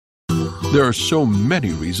There are so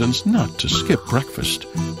many reasons not to skip breakfast.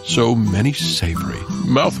 So many savory,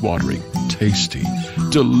 mouth-watering, tasty,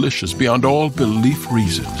 delicious beyond all belief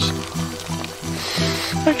reasons.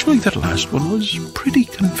 Actually, that last one was pretty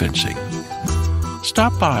convincing.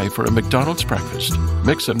 Stop by for a McDonald's breakfast.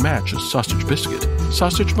 Mix and match a sausage biscuit,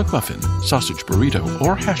 sausage McMuffin, sausage burrito,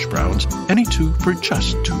 or hash browns, any two for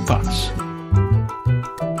just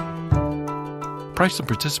 $2. Price and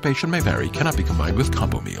participation may vary, cannot be combined with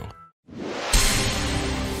combo meal.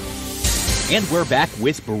 And we're back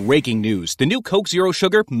with breaking news. The new Coke Zero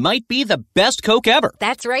Sugar might be the best Coke ever.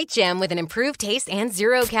 That's right, Jim. With an improved taste and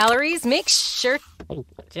 0 calories, make sure...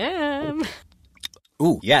 Jim.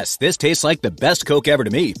 Ooh, yes, this tastes like the best Coke ever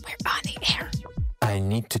to me. We're on the air. I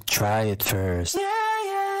need to try it first.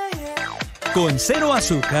 Con cero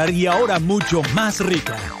azúcar y ahora mucho más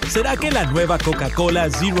rica. ¿Será que la nueva Coca-Cola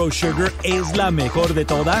Zero Sugar es la mejor de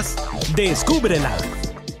todas? Descúbrela.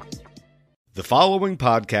 The following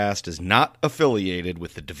podcast is not affiliated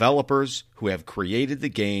with the developers who have created the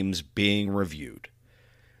games being reviewed.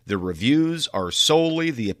 The reviews are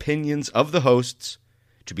solely the opinions of the hosts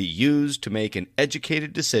to be used to make an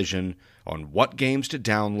educated decision on what games to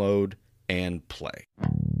download and play.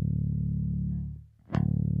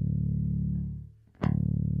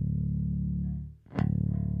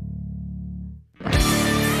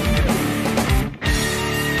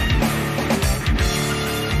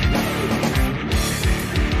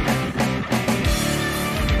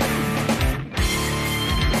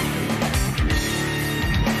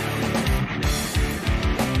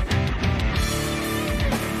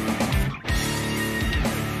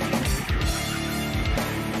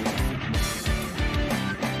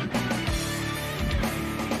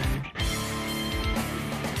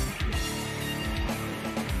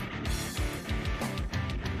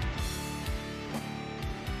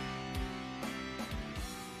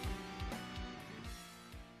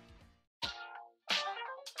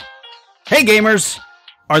 Hey gamers!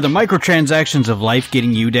 Are the microtransactions of life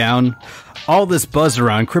getting you down? All this buzz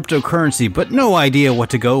around cryptocurrency, but no idea what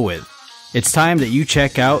to go with. It's time that you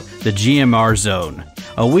check out the GMR Zone,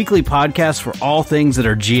 a weekly podcast for all things that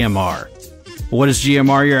are GMR. What is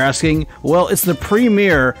GMR, you're asking? Well, it's the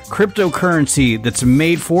premier cryptocurrency that's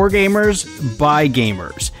made for gamers by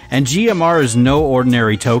gamers. And GMR is no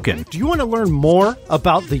ordinary token. Do you want to learn more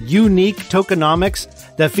about the unique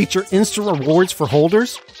tokenomics that feature instant rewards for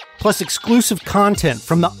holders? Plus exclusive content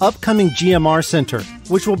from the upcoming GMR Center,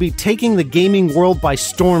 which will be taking the gaming world by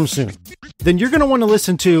storm soon. Then you're going to want to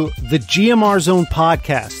listen to the GMR Zone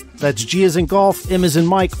podcast. That's G as in golf, M as in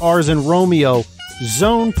Mike, R as in Romeo,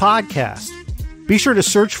 Zone podcast. Be sure to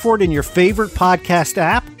search for it in your favorite podcast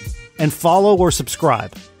app and follow or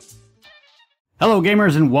subscribe. Hello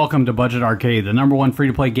gamers and welcome to Budget Arcade, the #1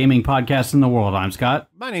 free-to-play gaming podcast in the world. I'm Scott.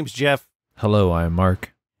 My name's Jeff. Hello, I'm Mark.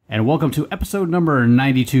 And welcome to episode number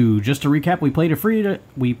 92. Just to recap, we play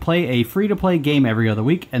a free-to-play game every other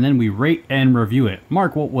week, and then we rate and review it.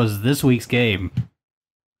 Mark, what was this week's game?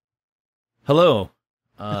 Hello.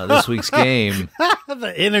 This week's game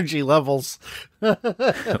The energy levels.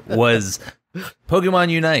 was Pokemon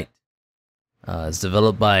Unite. It's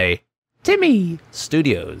developed by Timmy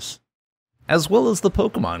Studios, as well as the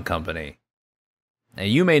Pokemon Company. Now,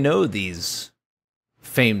 you may know these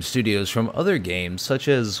famed studios from other games such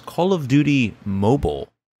as Call of Duty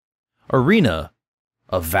Mobile, Arena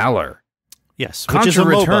of Valor, Yes, Contra which is a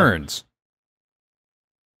MOBA. Returns.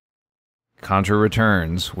 Contra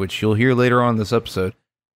Returns, which you'll hear later on this episode.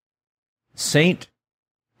 Saint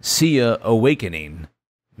Seiya Awakening,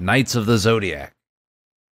 Knights of the Zodiac.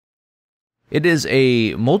 It is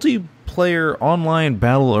a multiplayer online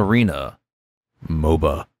battle arena,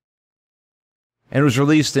 MOBA, and was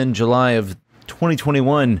released in July of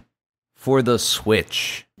 2021 for the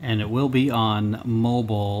Switch. And it will be on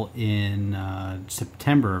mobile in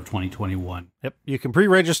September of 2021. Yep, you can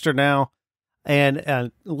pre-register now.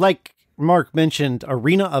 And like Mark mentioned,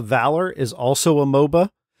 Arena of Valor is also a MOBA.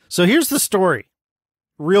 So here's the story,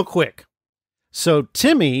 real quick. So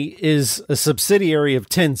Timmy is a subsidiary of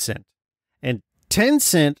Tencent, and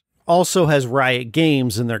Tencent also has Riot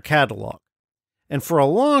Games in their catalog. And for a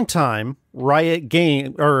long time,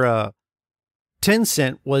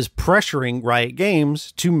 Tencent was pressuring Riot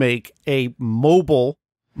Games to make a mobile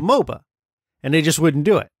MOBA, and they just wouldn't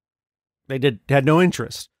do it. They had no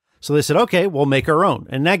interest. So they said, okay, we'll make our own.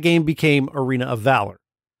 And that game became Arena of Valor.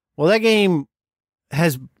 Well, that game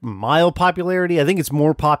has mild popularity. I think it's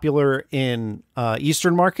more popular in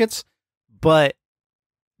Eastern markets, but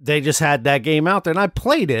they just had that game out there, and I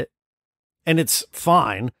played it, and it's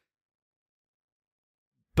fine.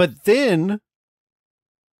 But then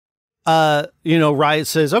Riot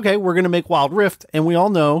says, okay, we're going to make Wild Rift. And we all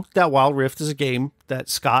know that Wild Rift is a game that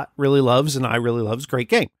Scott really loves and I really love. It's a great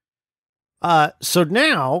game. So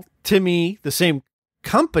now, Timmy, the same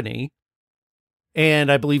company,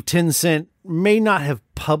 and I believe Tencent may not have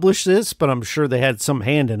published this, but I'm sure they had some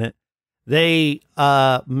hand in it. They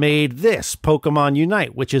made this, Pokemon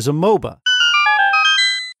Unite, which is a MOBA.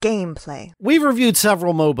 Gameplay. We've reviewed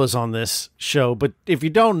several MOBAs on this show, but if you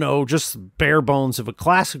don't know, just bare bones of a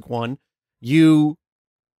classic one, you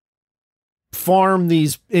farm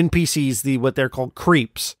these NPCs, what they're called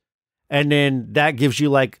creeps, and then that gives you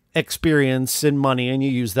like experience and money, and you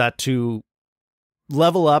use that to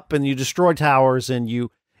level up, and you destroy towers, and you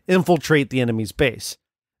infiltrate the enemy's base.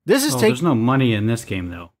 This is there's no money in this game,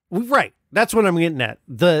 though. Right. That's what I'm getting at.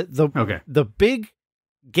 The big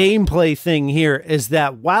gameplay thing here is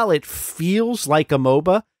that while it feels like a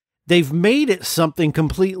MOBA, they've made it something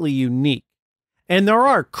completely unique. And there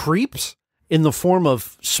are creeps in the form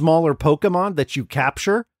of smaller Pokemon that you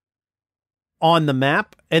capture on the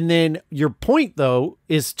map. And then your point, though,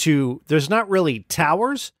 is there's not really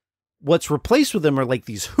towers. What's replaced with them are like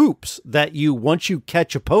these hoops that once you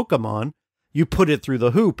catch a Pokemon, you put it through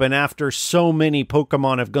the hoop. And after so many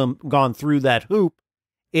Pokemon have gone through that hoop,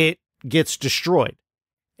 it gets destroyed.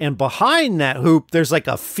 And behind that hoop, there's like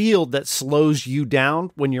a field that slows you down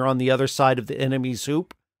when you're on the other side of the enemy's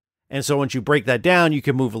hoop. And so once you break that down, you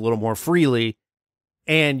can move a little more freely,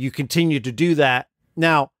 and you continue to do that.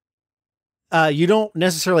 Now, you don't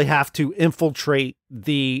necessarily have to infiltrate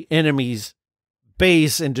the enemy's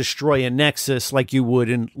base and destroy a nexus like you would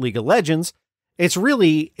in League of Legends. It's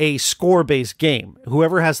really a score-based game.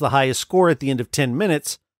 Whoever has the highest score at the end of 10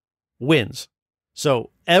 minutes wins. So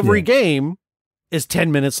every game is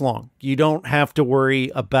 10 minutes long. You don't have to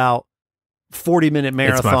worry about 40-minute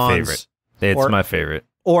marathons. It's my favorite.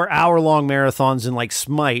 Or hour-long marathons in like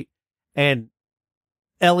Smite. And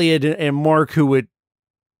Elliot and Mark, who would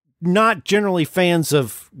not generally fans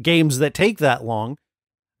of games that take that long,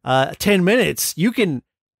 10 minutes, you can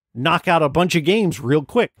knock out a bunch of games real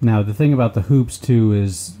quick. Now, the thing about the hoops, too,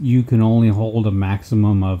 is you can only hold a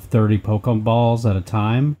maximum of 30 Pokeballs at a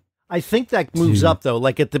time. I think that moves up, though.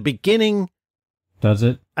 Like at the beginning... Does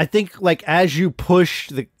it? I think like as you push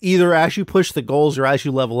the goals or as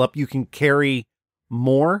you level up, you can carry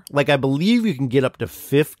more. Like I believe you can get up to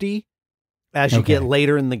 50 as you get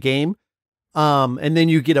later in the game. And then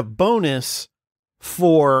you get a bonus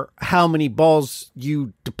for how many balls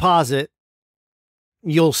you deposit.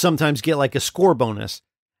 You'll sometimes get like a score bonus.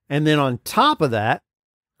 And then on top of that,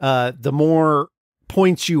 the more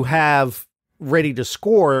points you have ready to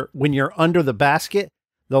score when you're under the basket,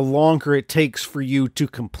 the longer it takes for you to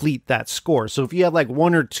complete that score. So if you have like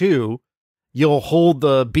 1 or 2, you'll hold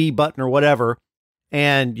the B button or whatever,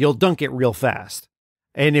 and you'll dunk it real fast.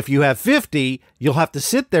 And if you have 50, you'll have to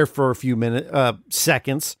sit there for a few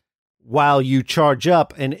seconds while you charge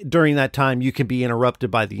up. And during that time, you can be interrupted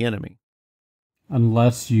by the enemy.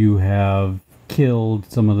 Unless you have killed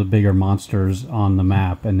some of the bigger monsters on the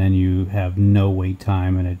map, and then you have no wait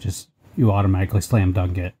time, and you automatically slam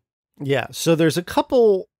dunk it. Yeah, so there's a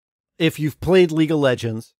couple, if you've played League of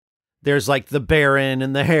Legends, there's like the Baron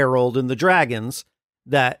and the Herald and the Dragons,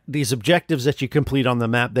 that these objectives that you complete on the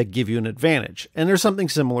map that give you an advantage. And there's something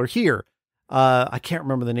similar here. I can't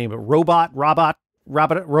remember the name of it.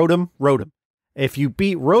 Rotom. If you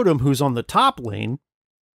beat Rotom, who's on the top lane,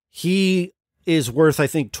 he is worth, I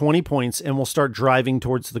think, 20 points and will start driving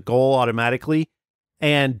towards the goal automatically.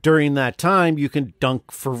 And during that time, you can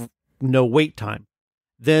dunk for no wait time.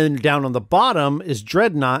 Then down on the bottom is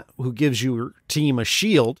Dreadnought, who gives your team a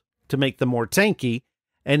shield to make them more tanky.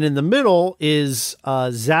 And in the middle is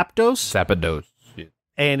Zapdos. Yeah.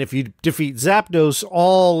 And if you defeat Zapdos,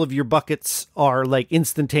 all of your buckets are like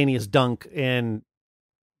instantaneous dunk. And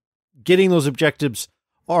getting those objectives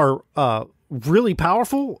are really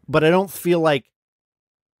powerful, but I don't feel like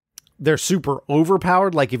they're super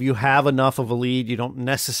overpowered. Like if you have enough of a lead, you don't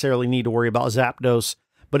necessarily need to worry about Zapdos.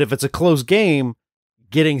 But if it's a close game,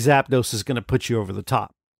 getting Zapdos is going to put you over the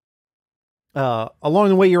top. Along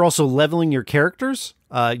the way, you're also leveling your characters.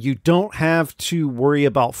 You don't have to worry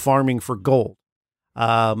about farming for gold.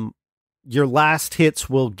 Your last hits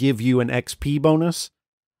will give you an XP bonus,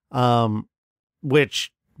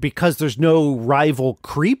 which, because there's no rival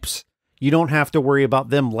creeps, you don't have to worry about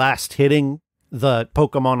them last hitting the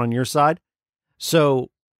Pokemon on your side. So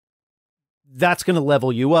that's going to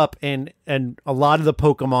level you up, and a lot of the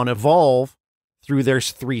Pokemon evolve through their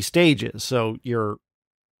 3 stages. So you're,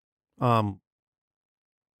 I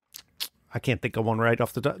can't think of one right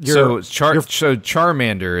off the top. So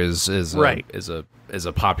Charmander is right. is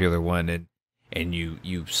a popular one, and and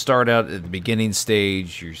you start out at the beginning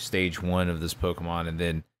stage, you're stage 1 of this Pokemon, and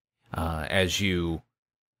then as you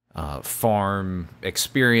farm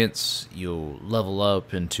experience, you'll level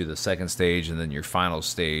up into the second stage, and then your final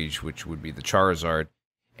stage, which would be the Charizard.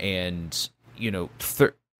 And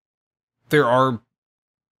there are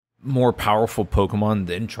more powerful Pokemon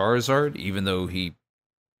than Charizard, even though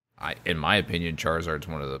in my opinion, Charizard's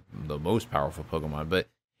one of the most powerful Pokemon. But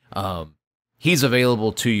he's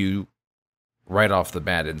available to you right off the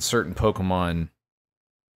bat. And certain Pokemon,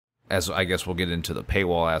 as I guess we'll get into the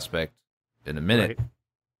paywall aspect in a minute, right.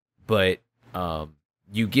 But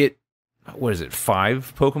you get, 5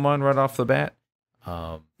 Pokemon right off the bat?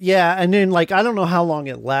 Yeah, and then I don't know how long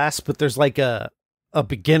it lasts, but there's a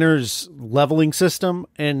beginner's leveling system,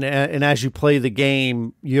 and as you play the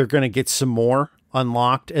game, you're going to get some more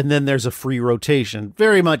unlocked, and then there's a free rotation,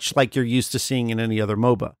 very much like you're used to seeing in any other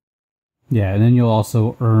MOBA. Yeah, and then you'll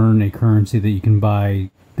also earn a currency that you can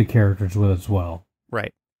buy the characters with as well.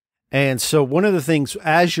 Right. And so one of the things,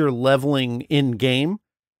 as you're leveling in-game,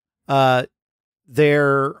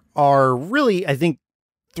 there are really, I think,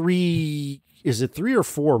 3 or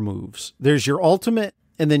 4 moves? There's your ultimate,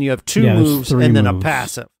 and then you have 2 moves, and then a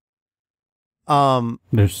passive.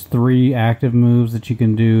 There's 3 active moves that you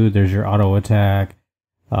can do. There's your auto attack,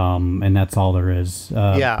 and that's all there is.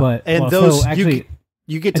 But those actually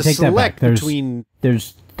you get to select between.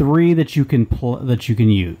 There's 3 that you can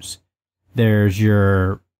use. There's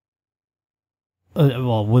your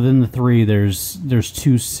within the 3, there's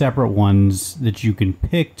 2 separate ones that you can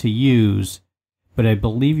pick to use, but I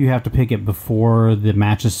believe you have to pick it before the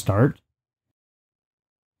matches start.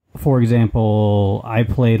 For example, I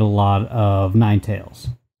played a lot of Ninetales,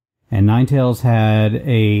 and Ninetales had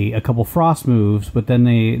a couple frost moves, but then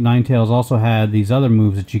Ninetales also had these other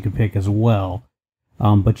moves that you could pick as well.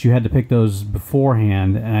 But you had to pick those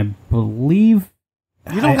beforehand, and I believe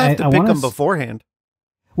you don't have to pick them beforehand.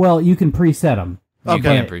 Well, you can preset them. You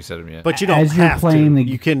can preset them, yeah. But you don't as you're have playing to. The,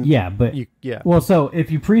 you can. Yeah, but yeah. Well, so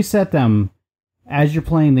if you preset them as you're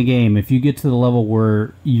playing the game, if you get to the level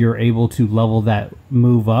where you're able to level that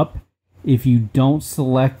move up, if you don't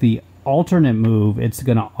select the alternate move, it's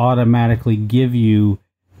going to automatically give you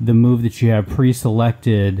the move that you have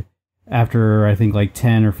pre-selected after, I think,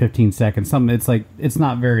 10 or 15 seconds. Something. It's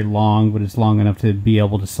not very long, but it's long enough to be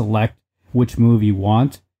able to select which move you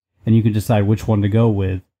want, and you can decide which one to go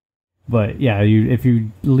with. But yeah, if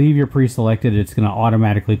you leave your pre-selected, it's going to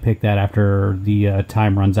automatically pick that after the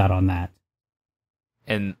time runs out on that.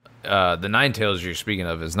 And the Ninetales you're speaking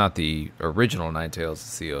of is not the original Ninetales.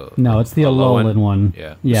 It's the no, it's the Alolan one.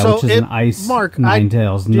 Yeah, so which is an ice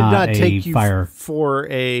Ninetales, not a fire. For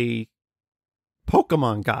a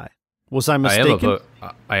Pokemon guy, was I mistaken?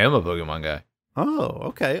 I am a Pokemon guy. Oh,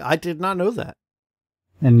 okay. I did not know that.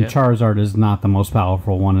 And Charizard is not the most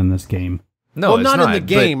powerful one in this game. No, well, not in the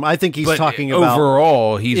game. I think he's talking about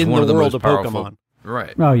overall. He's one of the most powerful. Pokemon.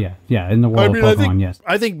 Right. Oh yeah, in the world of Pokemon, yes.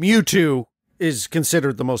 I think Mewtwo is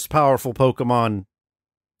considered the most powerful Pokemon,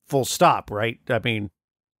 full stop, right? I mean,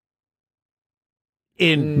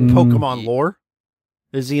 in Pokemon lore,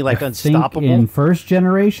 is he unstoppable? In first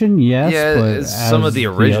generation, yes. Yeah, but some of the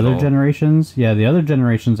original. The other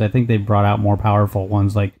generations, I think they brought out more powerful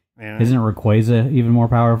ones. Isn't Rayquaza even more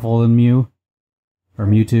powerful than Mew? Or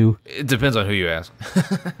Mewtwo? It depends on who you ask.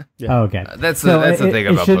 Yeah. Oh, okay. That's the thing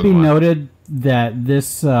about Pokemon. It should be noted that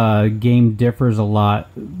this game differs a lot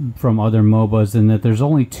from other MOBAs in that there's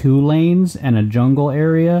only 2 lanes and a jungle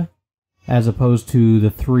area, as opposed to the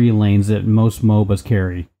 3 lanes that most MOBAs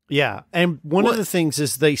carry. Yeah, and one of the things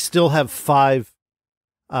is they still have 5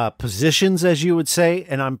 positions, as you would say,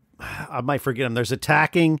 and I might forget them. There's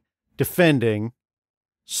attacking, defending,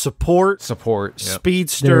 support,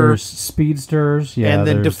 speedster. There's speedsters, and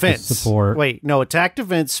then defense. Support. Wait, no, attack,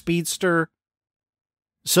 defense, speedster.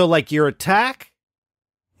 So your attack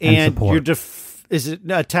and your is it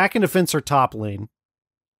attack and defense are top lane?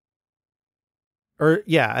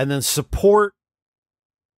 And then support,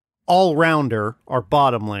 all rounder are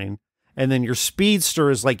bottom lane, and then your speedster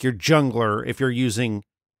is your jungler if you're using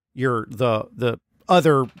the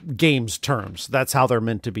other game's terms. That's how they're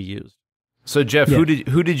meant to be used. So Jeff, who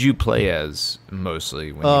did you play as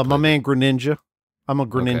mostly? When my man Greninja. I'm a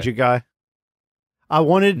Greninja guy. I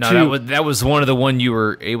wanted to. That was one of the one you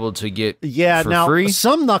were able to get. Yeah, for free?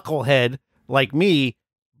 Some knucklehead like me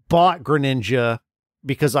bought Greninja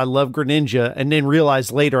because I love Greninja, and then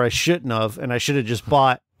realized later I shouldn't have, and I should have just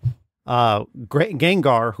bought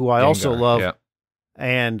Gengar, who I also love,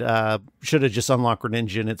 and should have just unlocked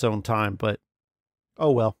Greninja in its own time. But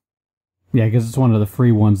oh well. Yeah, because it's one of the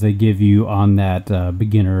free ones they give you on that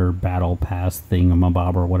beginner battle pass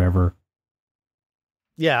thingamabob or whatever.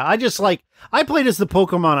 Yeah, I played as the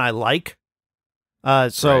Pokemon I like.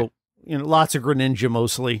 So, Right. Lots of Greninja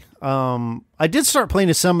mostly. I did start playing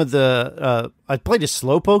as some of the, I played as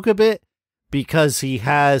Slowpoke a bit because he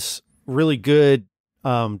has really good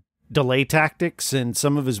delay tactics, and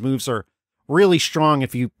some of his moves are really strong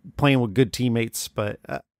if you playing with good teammates. But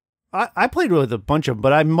I played with a bunch of them,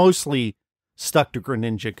 but I mostly stuck to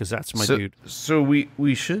Greninja because that's my dude. So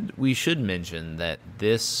we should mention that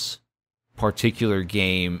this particular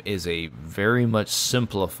game is a very much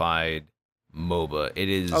simplified MOBA. It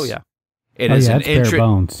is. Oh yeah. It's bare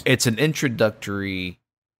bones. It's an introductory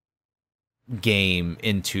game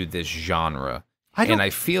into this genre, and I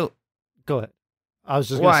feel. Go ahead. I was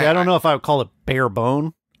just going to say I don't know if I would call it bare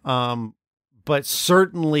bone, but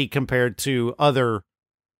certainly compared to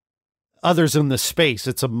others in the space,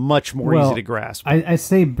 it's a much more easy to grasp. I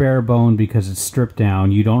say bare bone because it's stripped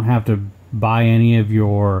down. You don't have to buy any of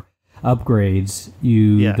your upgrades.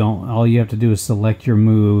 All you have to do is select your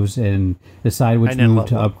moves and decide which move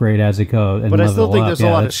to upgrade as it goes. But I still think there's a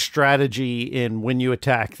lot of strategy in when you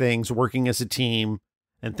attack things, working as a team,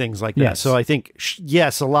 and things like that. So I think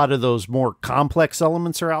yes, a lot of those more complex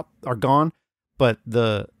elements are gone, but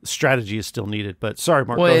the strategy is still needed. But sorry,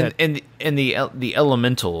 Mark. Go ahead. And the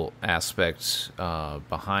elemental aspects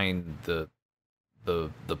behind the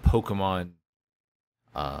Pokemon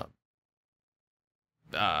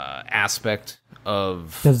aspect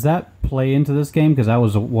of. Does that play into this game? Because I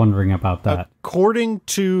was wondering about that. According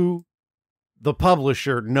to the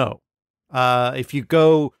publisher, no. If you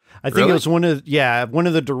go, I think it was one of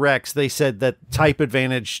the directs. They said that type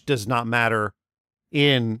advantage does not matter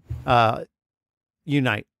in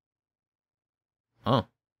Unite. Oh,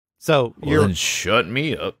 so you're then shut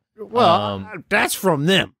me up. Well, that's from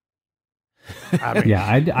them. I mean.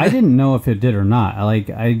 I didn't know if it did or not.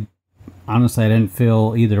 Honestly, I didn't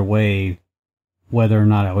feel either way whether or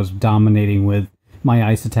not I was dominating with my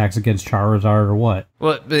ice attacks against Charizard or what.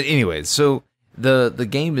 Well, but anyways, so the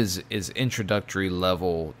game is introductory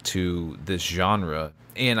level to this genre,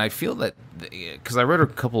 and I feel that because I read a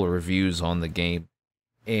couple of reviews on the game,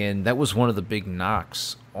 and that was one of the big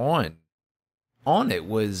knocks on it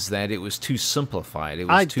was that it was too simplified.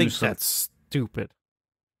 I think that's stupid.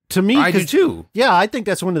 To me, I do too. Yeah, I think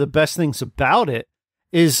that's one of the best things about it.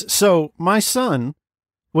 So my son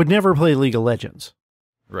would never play League of Legends.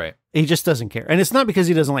 Right. He just doesn't care. And it's not because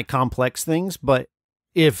he doesn't like complex things, but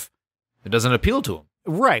if... It doesn't appeal to him.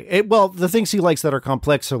 Right. Well, the things he likes that are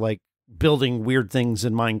complex are like building weird things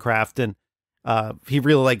in Minecraft, and he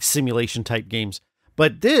really likes simulation type games.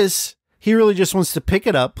 But this, he really just wants to pick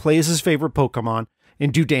it up, play as his favorite Pokemon,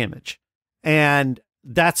 and do damage. And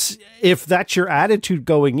if that's your attitude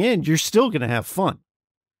going in, you're still going to have fun.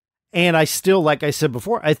 And I still, like I said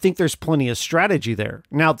before, I think there's plenty of strategy there.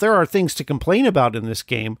 Now, there are things to complain about in this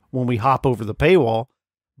game when we hop over the paywall,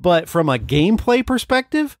 but from a gameplay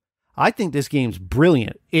perspective, I think this game's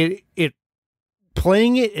brilliant.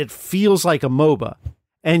 Playing it feels like a MOBA,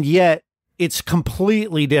 and yet it's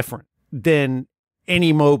completely different than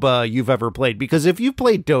any MOBA you've ever played. Because if you've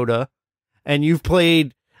played Dota, and you've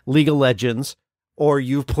played League of Legends, or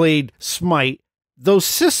you've played Smite, those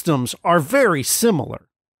systems are very similar.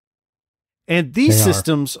 And these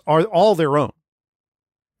systems are all their own.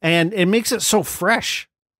 And it makes it so fresh.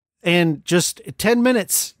 And just 10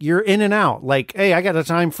 minutes, you're in and out. Like, hey, I got a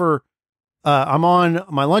time for, I'm on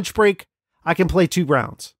my lunch break. I can play 2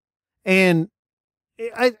 rounds. And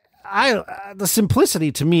the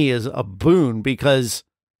simplicity to me is a boon because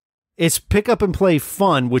it's pick up and play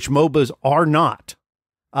fun, which MOBAs are not.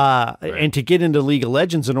 Right. And to get into League of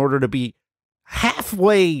Legends in order to be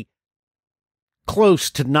halfway close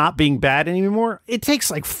to not being bad anymore, it takes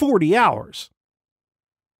like 40 hours.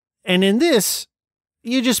 And in this,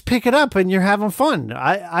 you just pick it up and you're having fun.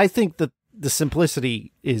 I think that the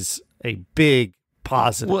simplicity is a big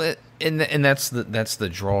positive. Well, and that's the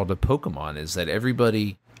draw to Pokemon is that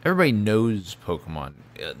everybody knows Pokemon.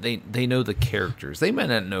 They know the characters. They might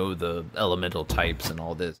not know the elemental types and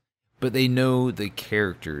all this, but they know the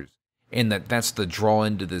characters. And that's the draw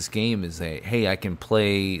into this game is that, hey, I can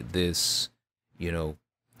play this,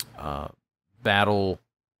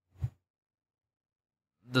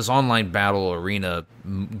 this online battle arena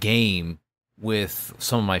game with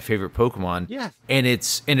some of my favorite Pokemon. Yeah. And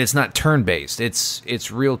it's not turn based.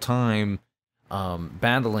 It's real time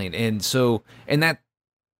battling. And so that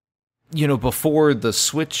before the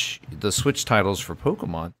Switch titles for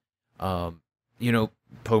Pokemon,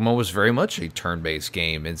 Pokemon was very much a turn based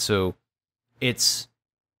game. And so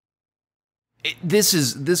this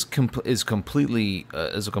is a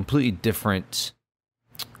completely different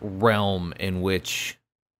realm in which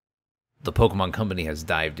the Pokemon Company has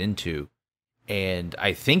dived into, and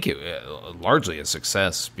I think it largely a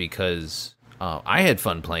success because I had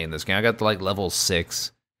fun playing this game. I got to like level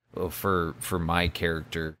 6 for my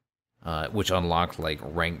character, which unlocked like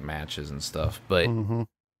ranked matches and stuff. But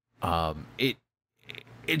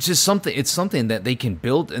it's just something. It's something that they can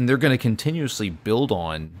build, and they're going to continuously build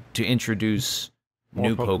on to introduce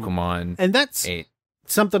new Pokemon. And that's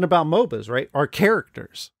something about MOBAs, right? Our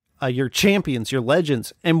characters, your champions, your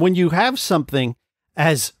legends. And when you have something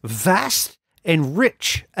as vast and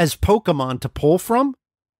rich as Pokemon to pull from,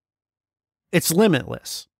 it's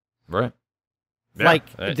limitless. Right. Yeah,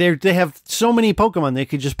 like they have so many Pokemon they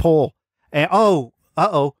could just pull. And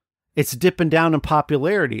it's dipping down in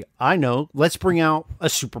popularity. I know. Let's bring out a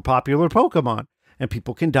super popular Pokemon and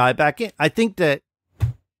people can dive back in. I think that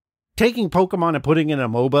taking Pokemon and putting it in a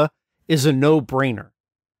MOBA is a no-brainer.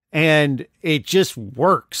 And it just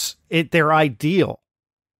works. They're ideal.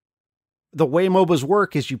 The way MOBAs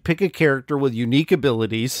work is you pick a character with unique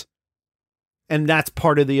abilities, and that's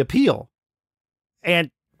part of the appeal.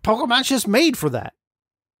 And Pokemon's just made for that.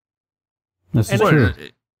 That's true.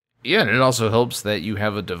 Yeah, and it also helps that you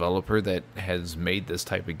have a developer that has made this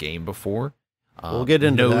type of game before. We'll get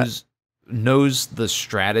into that. Knows the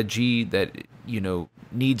strategy that,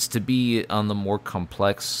 needs to be on the more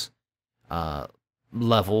complex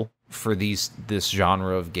level for this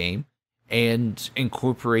genre of game, and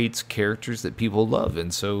incorporates characters that people love.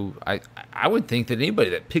 And so I would think that anybody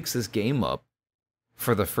that picks this game up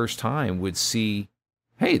for the first time would see,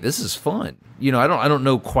 hey, this is fun. I don't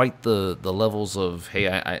know quite the levels of, hey,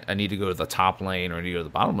 I need to go to the top lane or I need to go to the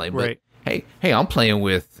bottom lane, but hey, I'm playing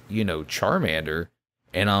with, Charmander,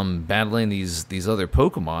 and I'm battling these other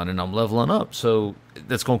Pokemon, and I'm leveling up. So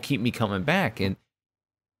that's going to keep me coming back. And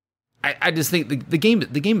I just think the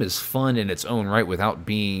game is fun in its own right without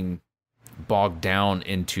being bogged down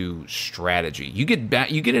into strategy. You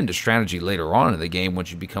get into strategy later on in the game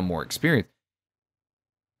once you become more experienced.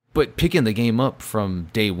 But picking the game up from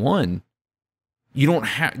day one,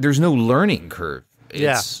 there's no learning curve.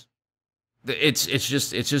 It's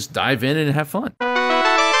just dive in and have fun.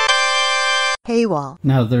 Paywall.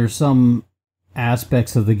 Now, there's some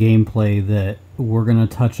aspects of the gameplay that we're going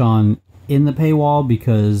to touch on in the paywall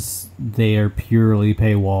because they are purely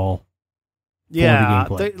paywall. Yeah,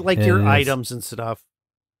 like your items and stuff.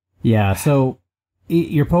 Yeah, so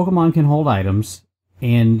your Pokemon can hold items,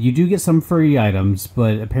 and you do get some free items,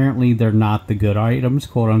 but apparently they're not the good items,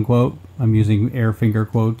 quote unquote. I'm using air finger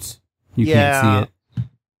quotes. You can't see it.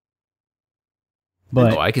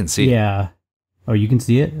 But I can see it. Yeah. Oh, you can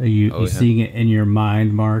see it? Are you seeing it in your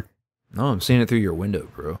mind, Mark? No, I'm seeing it through your window,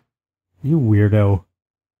 bro. You weirdo.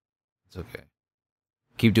 It's okay.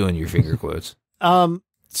 Keep doing your finger quotes.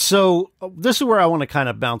 So this is where I want to kind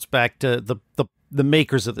of bounce back to the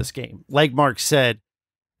makers of this game. Like Mark said,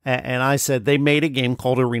 and I said, they made a game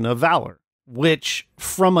called Arena of Valor, which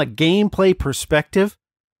from a gameplay perspective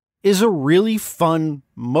is a really fun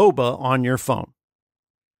MOBA on your phone.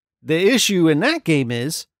 The issue in that game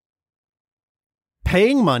is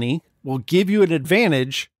paying money will give you an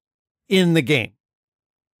advantage in the game.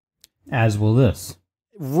 As will this.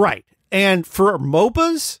 Right. And for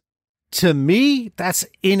MOBAs, to me, that's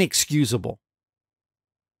inexcusable.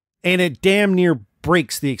 And it damn near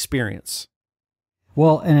breaks the experience.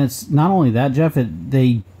 Well, and it's not only that, Jeff,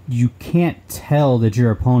 you can't tell that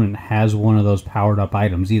your opponent has one of those powered up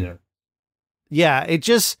items either. Yeah, it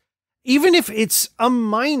just, even if it's a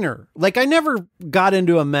minor, like I never got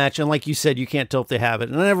into a match, and like you said, you can't tell if they have it.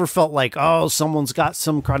 And I never felt like, oh, someone's got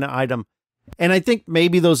some kind of item. And I think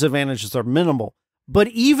maybe those advantages are minimal. But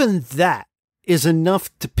even that is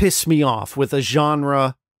enough to piss me off with a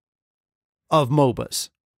genre of MOBAs.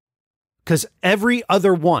 Because every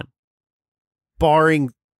other one,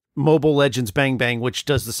 barring Mobile Legends Bang Bang, which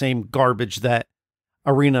does the same garbage that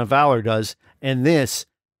Arena of Valor does, and this,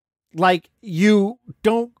 like, you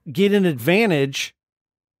don't get an advantage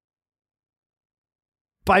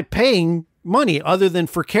by paying money other than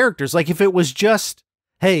for characters. Like, if it was just,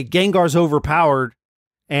 hey, Gengar's overpowered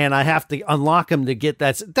and I have to unlock him to get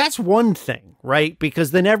that's one thing, right?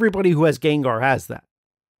 Because then everybody who has Gengar has that.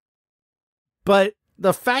 But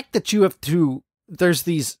the fact that you have to, there's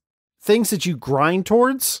these things that you grind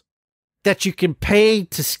towards that you can pay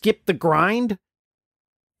to skip the grind,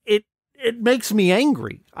 it makes me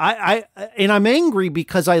angry. And I'm angry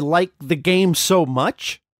because I like the game so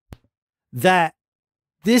much that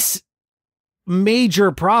this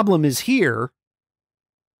major problem is here.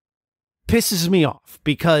 Pisses me off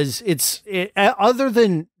because other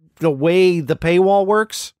than the way the paywall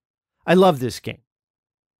works, I love this game.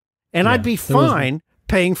 And I'd be fine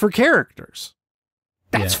paying for characters.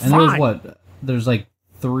 That's And fine. there's like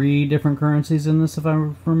 3 different currencies in this, if I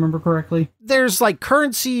remember correctly. There's like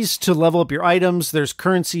currencies to level up your items. There's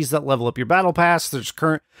currencies that level up your battle pass.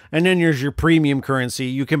 And then there's your premium currency.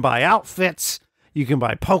 You can buy outfits. You can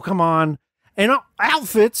buy Pokemon. And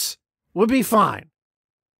outfits would be fine.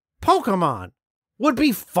 Pokemon would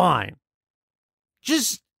be fine.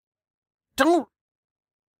 Just don't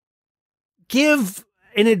give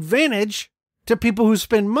an advantage to people who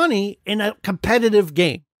spend money in a competitive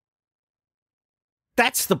game.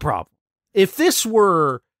 That's the problem. If this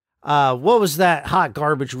were, what was that hot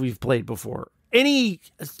garbage we've played before? Dang,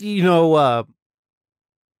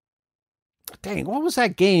 what was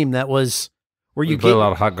that game that was where you play a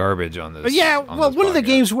lot of hot garbage on this? Yeah, one of the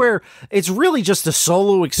games where it's really just a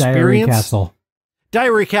solo experience.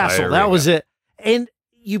 Diary Castle. That was it. And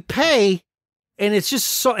you pay, and it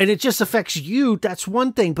just affects you. That's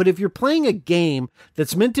one thing. But if you're playing a game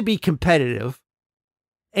that's meant to be competitive,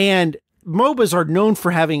 and MOBAs are known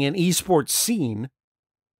for having an esports scene,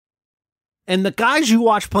 and the guys you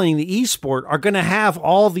watch playing the esport are going to have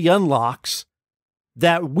all the unlocks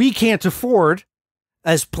that we can't afford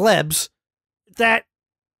as plebs, that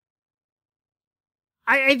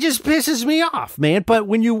it just pisses me off, man. But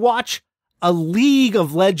when you watch a League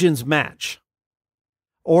of Legends match,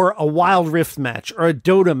 or a Wild Rift match, or a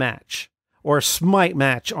Dota match, or a Smite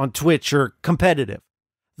match on Twitch or competitive,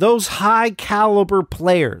 those high caliber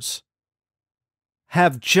players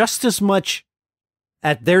have just as much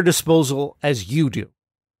at their disposal as you do.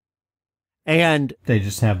 And they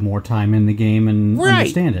just have more time in the game and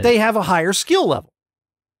understand it. They have a higher skill level.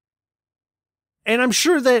 And I'm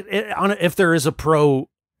sure that if there is a pro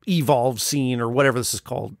evolve scene or whatever this is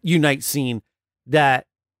called, unite scene, that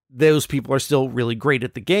those people are still really great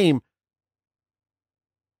at the game.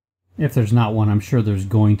 If there's not one, I'm sure there's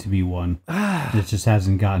going to be one. It just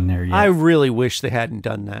hasn't gotten there yet. I really wish they hadn't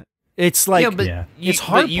done that. It's like, it's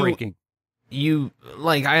heartbreaking.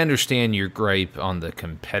 I understand your gripe on the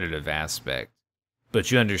competitive aspect, but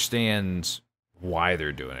you understand why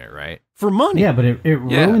they're doing it, right? For money. Yeah, but it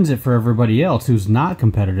ruins it for everybody else who's not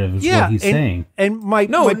competitive, is what he's saying. And my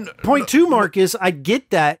point too, Mark, is I get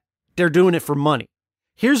that they're doing it for money.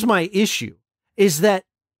 Here's my issue, is that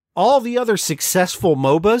all the other successful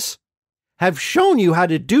MOBAs have shown you how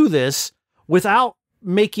to do this without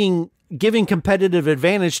giving competitive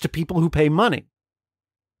advantage to people who pay money.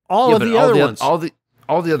 All the other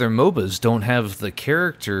MOBAs don't have the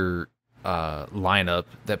character lineup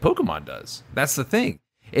that Pokemon does. That's the thing.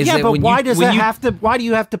 Why do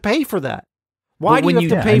you have to pay for that? Why do you have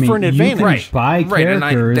to pay for an advantage? You can buy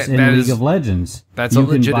characters in League of Legends. You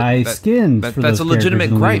can buy skins for those characters. That's a legitimate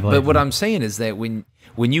gripe. But what I'm saying is that when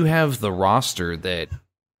you have the roster that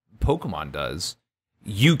Pokemon does,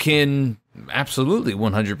 you can absolutely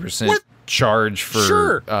 100% charge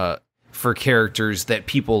for characters that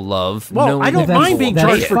people love. Well, I don't mind being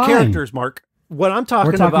charged for characters, Mark. What I'm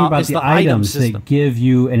talking about is the items that give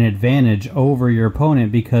you an advantage over your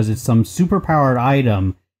opponent because it's some superpowered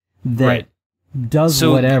item that does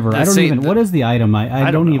whatever. I don't even. What is the item? I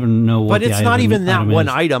don't even know what. But it's not even that one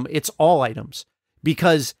item. It's all items,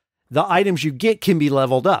 because the items you get can be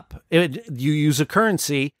leveled up. You use a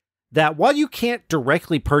currency that, while you can't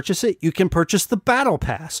directly purchase it, you can purchase the battle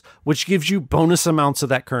pass, which gives you bonus amounts of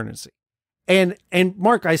that currency. And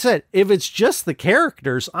Mark, I said, if it's just the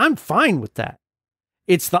characters, I'm fine with that.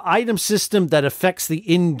 It's the item system that affects the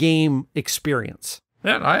in-game experience.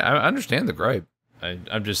 Yeah, I understand the gripe.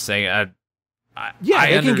 I'm just saying, they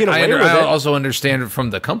can get away with it. I also understand it from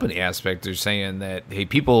the company aspect. They're saying that, hey,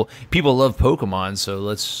 people love Pokemon, so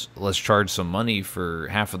let's charge some money for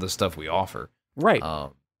half of the stuff we offer. Right.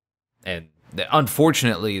 And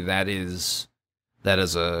unfortunately, that is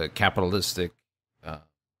a capitalistic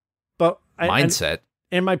mindset.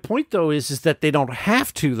 And my point, though, is that they don't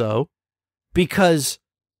have to, though, because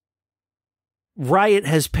Riot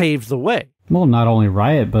has paved the way. Well, not only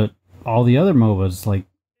Riot, but all the other MOBAs, like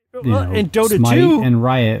and Dota Smite 2 and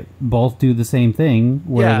Riot both do the same thing,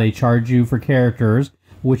 where they charge you for characters,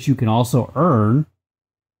 which you can also earn,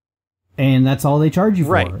 and that's all they charge you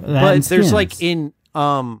for. But there's like in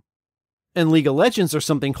League of Legends, there's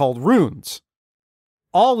something called runes.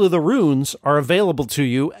 All of the runes are available to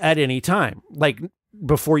you at any time. Like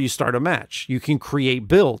before you start a match, you can create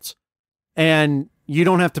builds, and you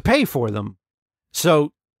don't have to pay for them.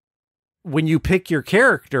 So when you pick your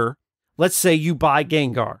character, let's say you buy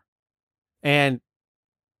Gengar, and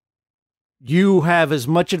you have as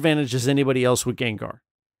much advantage as anybody else with Gengar.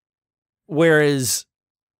 Whereas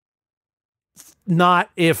not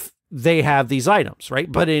if they have these items,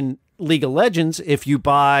 right? But in League of Legends, if you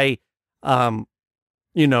buy, Xin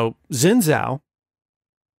Zhao,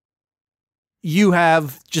 you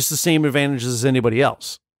have just the same advantages as anybody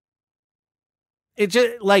else. It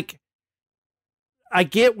just like, I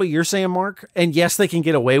get what you're saying, Mark, and yes, they can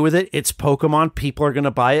get away with it. It's Pokemon. People are going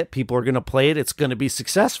to buy it. People are going to play it. It's going to be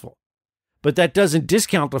successful. But that doesn't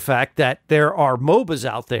discount the fact that there are MOBAs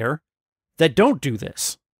out there that don't do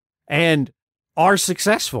this and are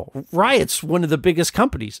successful. Riot's one of the biggest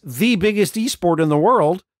companies. The biggest esport in the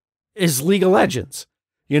world is League of Legends,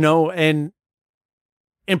 you know, and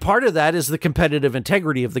part of that is the competitive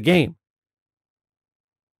integrity of the game.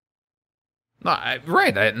 No,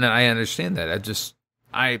 right. I understand that.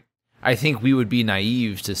 I think we would be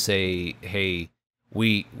naive to say, hey,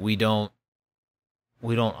 we don't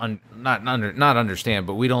not understand,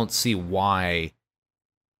 but we don't see why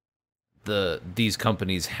these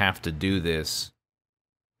companies have to do this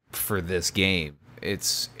for this game.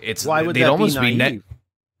 It's why would that be naive?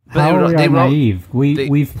 How are we naive?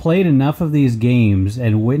 We've played enough of these games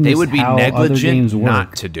and witnessed they would be how other games negligent work.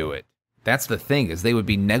 not to do it. That's the thing, is they would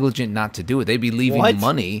be negligent not to do it. They'd be leaving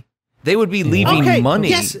money. They would be leaving money.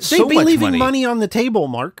 Yes, so they'd be much leaving money on the table,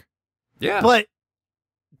 Mark. Yeah. But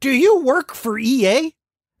do you work for EA?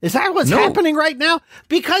 Is that what's happening right now?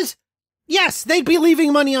 Because, yes, they'd be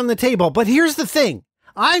leaving money on the table. But here's the thing.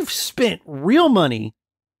 I've spent real money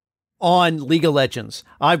on League of Legends.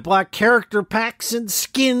 I've bought character packs and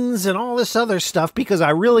skins and all this other stuff because I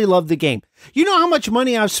really love the game. You know how much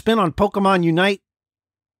money I've spent on Pokemon Unite?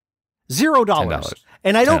 $0. $10.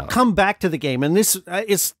 And I don't come back to the game. And this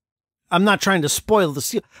is, I'm not trying to spoil the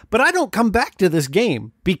seal, but I don't come back to this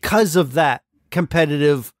game because of that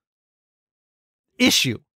competitive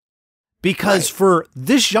issue. Because for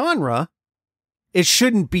this genre, it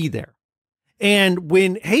shouldn't be there. And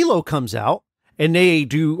when Halo comes out and they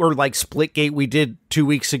do, or like Splitgate we did 2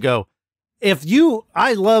 weeks ago,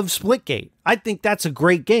 I love Splitgate. I think that's a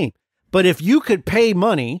great game. But if you could pay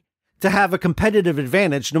money to have a competitive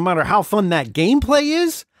advantage, no matter how fun that gameplay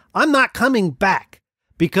is, I'm not coming back,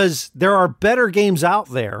 because there are better games out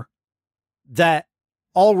there that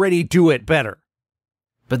already do it better.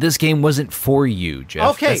 But this game wasn't for you,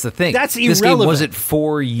 Jeff. Okay, that's the thing. That's irrelevant. This game wasn't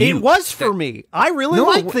for you. It was for me. I really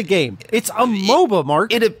like the game. It's a MOBA,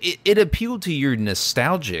 Mark. It appealed to your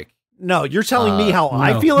nostalgic. No, you're telling me how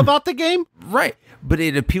I feel about the game? Right. But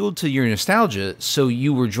it appealed to your nostalgia, so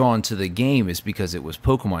you were drawn to the game is because it was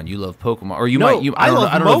Pokemon. You love Pokemon. Or I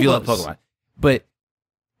don't know if you love Pokemon. But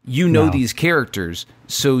you know these characters,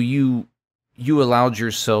 so you allowed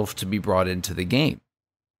yourself to be brought into the game.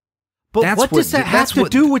 But what does that have to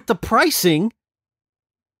do with the pricing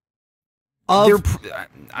of...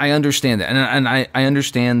 I understand that. And I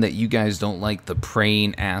understand that you guys don't like the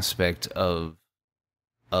preying aspect of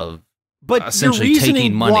but essentially your reasoning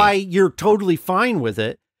taking money. Why you're totally fine with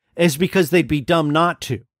it is because they'd be dumb not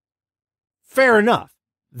to. Fair enough.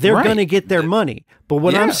 They're going to get their money. But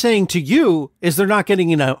what I'm saying to you is they're not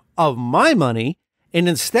getting enough of my money, and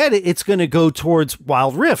instead it's going to go towards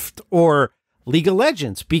Wild Rift or League of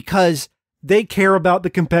Legends because they care about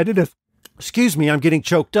the competitive... Excuse me, I'm getting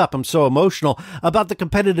choked up. I'm so emotional about the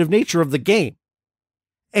competitive nature of the game.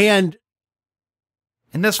 And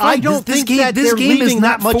that's fine. I don't think that they're leaving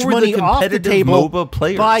that much money off the table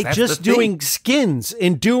by just doing skins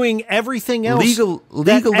and doing everything else.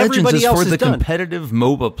 League of Legends is for the competitive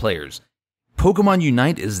MOBA players. Pokemon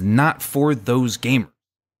Unite is not for those gamers.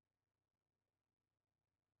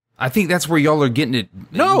 I think that's where y'all are getting it.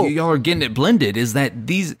 No, y'all are getting it blended. Is that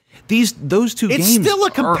those two games? It's still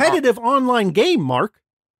a competitive online game, Mark.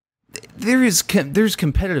 There's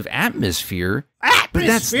competitive atmosphere.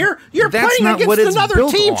 Atmosphere? You're playing against another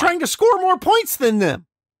team trying to score more points than them.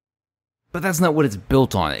 But that's not what it's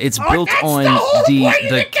built on. It's built on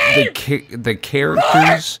the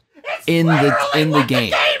characters in the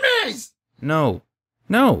game.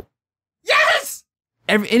 No. Yes.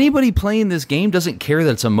 Anybody playing this game doesn't care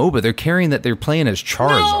that it's a MOBA. They're caring that they're playing as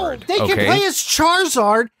Charizard. No, they can play as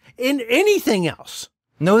Charizard in anything else.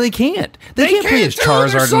 No, they can't. They can't play as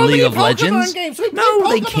Charizard in League of Legends. No,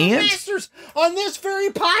 they can't. Masters on this very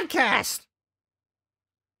podcast.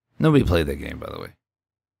 Nobody played that game, by the way.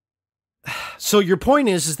 So your point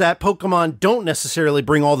is that Pokemon don't necessarily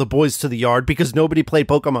bring all the boys to the yard because nobody played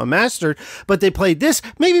Pokemon Master, but they played this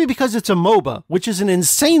maybe because it's a MOBA, which is an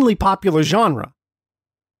insanely popular genre.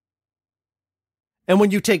 And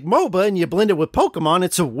when you take MOBA and you blend it with Pokemon,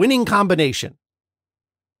 it's a winning combination.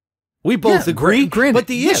 We both agree, but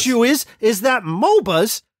the issue is that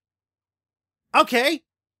MOBAs... Okay,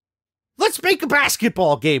 let's make a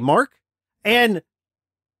basketball game, Mark. And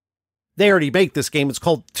they already make this game. It's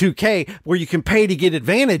called 2K, where you can pay to get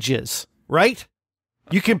advantages, right?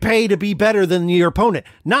 You can pay to be better than your opponent.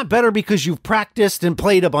 Not better because you've practiced and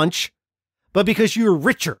played a bunch, but because you're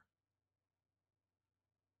richer.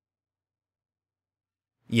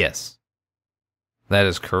 Yes. That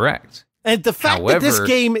is correct. And the fact that this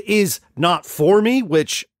game is not for me,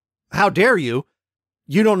 which, how dare you?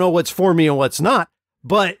 You don't know what's for me and what's not.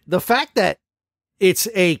 But the fact that it's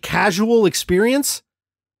a casual experience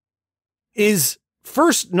is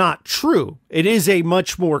first not true. It is a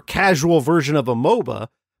much more casual version of a MOBA,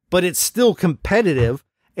 but it's still competitive,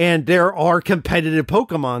 and there are competitive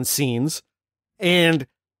Pokemon scenes and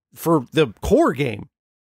for the core game.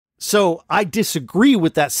 So I disagree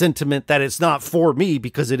with that sentiment that it's not for me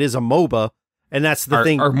because it is a MOBA, and that's the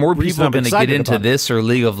thing. Are more people going to get into this or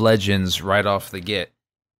League of Legends right off the get?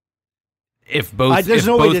 If both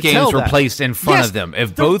games were placed in front of them,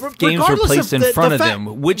 if both games were placed in front of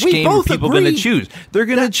them, which game are people going to choose? They're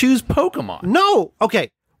going to choose Pokemon. No,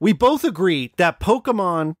 okay. We both agree that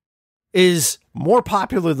Pokemon is more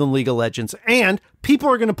popular than League of Legends, and people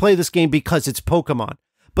are going to play this game because it's Pokemon.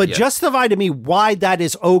 But justify to me why that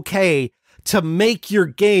is okay to make your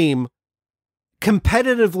game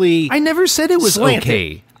competitively. I never said it was slanted.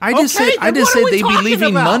 Okay. I just said they'd be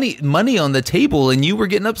leaving money on the table, and you were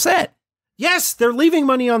getting upset. Yes, they're leaving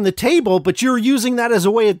money on the table, but you're using that as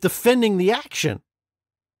a way of defending the action.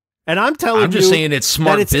 And I'm just saying it's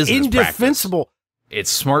smart business indefensible. Practice. It's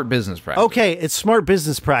smart business practice. Okay, it's smart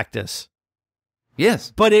business practice.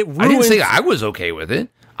 Yes, but it ruins. I didn't say I was okay with it.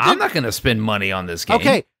 I'm not going to spend money on this game.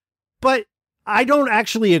 Okay, but I don't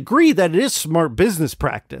actually agree that it is smart business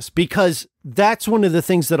practice, because that's one of the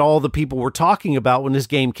things that all the people were talking about when this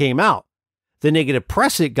game came out. The negative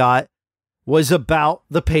press it got was about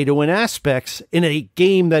the pay-to-win aspects in a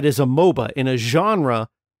game that is a MOBA, in a genre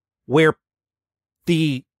where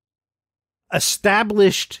the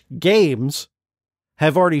established games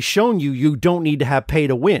have already shown you don't need to have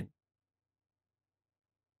pay-to-win.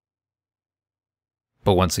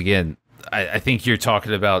 But once again, I think you're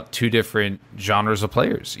talking about two different genres of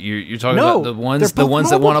players. You're talking about the ones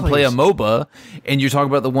that want to play a MOBA, and you're talking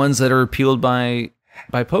about the ones that are appealed by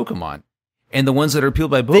Pokemon. And the ones that are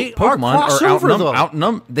appealed by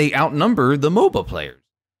Pokemon they outnumber the MOBA players.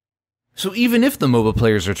 So even if the MOBA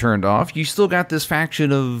players are turned off, you still got this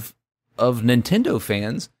faction of Nintendo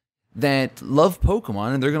fans that love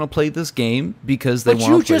Pokemon, and they're going to play this game because they want to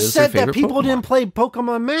play. But you just said that people didn't play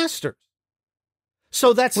Pokemon Masters.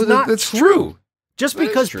 So that's that's true. Just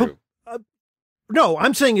because no,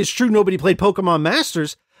 I'm saying it's true nobody played Pokemon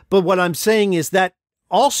Masters, but what I'm saying is that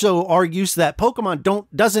also argues that Pokemon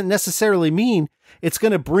doesn't necessarily mean it's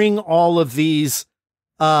going to bring all of these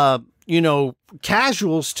casuals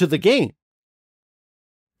to the game.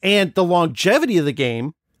 And the longevity of the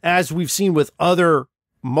game, as we've seen with other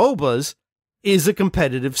MOBAs, is a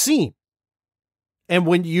competitive scene. And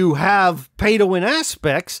when you have pay-to-win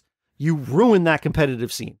aspects, you ruin that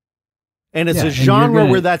competitive scene. And it's a genre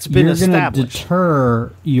where that's been established. You're going to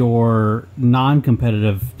deter your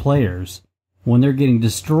non-competitive players when they're getting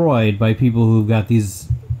destroyed by people who've got these,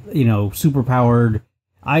 super-powered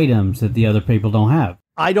items that the other people don't have.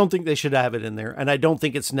 I don't think they should have it in there, and I don't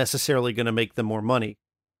think it's necessarily going to make them more money.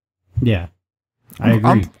 Yeah. I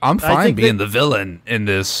agree. I'm fine being the villain in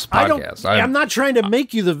this podcast. I'm not trying to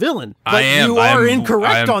make you the villain, but you are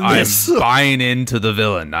incorrect on this. I'm buying into the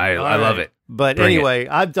villain. I love it. But anyway,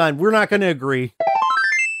 I'm done. We're not going to agree.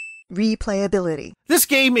 Replayability. This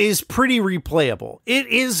game is pretty replayable. It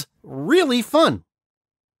is really fun.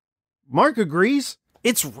 Mark agrees.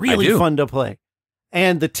 It's really fun to play.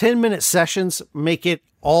 And the 10-minute sessions make it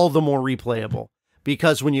all the more replayable.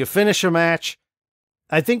 Because when you finish a match,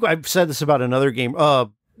 I think I've said this about another game,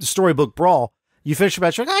 Storybook Brawl. You finish a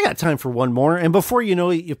match, you're like, I got time for one more. And before you know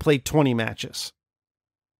it, you played 20 matches.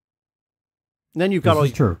 And then you've got all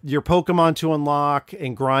your Pokemon to unlock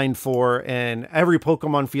and grind for, and every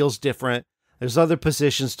Pokemon feels different. There's other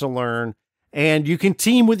positions to learn, and you can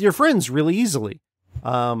team with your friends really easily.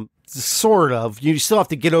 Sort of. You still have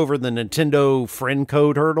to get over the Nintendo friend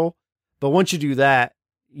code hurdle. But once you do that,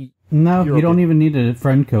 no, you don't even need a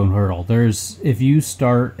friend code hurdle. If you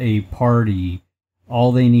start a party,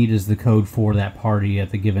 all they need is the code for that party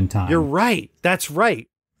at the given time. You're right. That's right.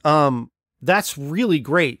 That's really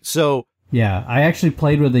great. So yeah, I actually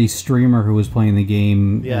played with a streamer who was playing the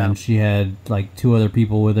game, and she had like 2 other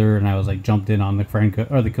people with her, and I was like jumped in on the friend code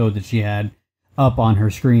or the code that she had up on her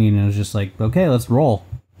screen, and it was just like, okay, let's roll.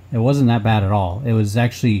 It wasn't that bad at all. It was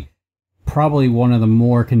actually probably one of the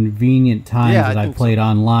more convenient times that I've played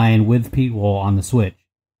online with people on the Switch.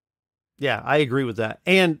 Yeah, I agree with that.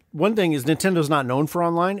 And one thing is Nintendo's not known for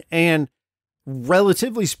online, and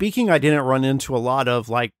relatively speaking, I didn't run into a lot of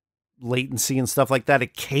like latency and stuff like that.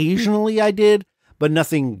 Occasionally I did, but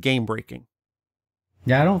nothing game breaking.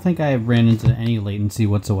 Yeah, I don't think I ran into any latency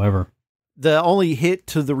whatsoever. The only hit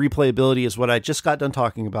to the replayability is what I just got done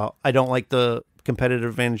talking about. I don't like the competitive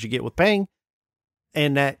advantage you get with paying,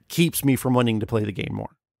 and that keeps me from wanting to play the game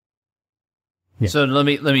more. Yeah. So let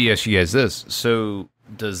me ask you guys this. So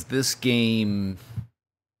does this game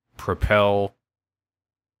propel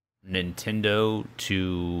Nintendo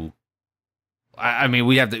to... I mean,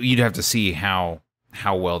 you'd have to see how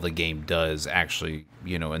well the game does actually,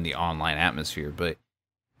 in the online atmosphere, but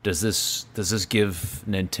does this give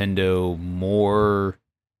Nintendo more,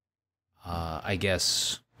 I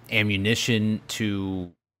guess, ammunition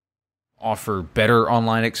to offer better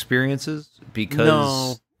online experiences? Because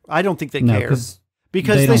no, I don't think they care.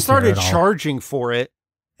 Because they started charging for it,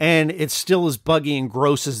 and it's still as buggy and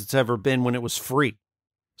gross as it's ever been when it was free.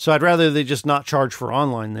 So I'd rather they just not charge for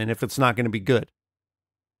online then if it's not going to be good.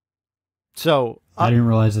 So I didn't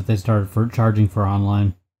realize that they started charging for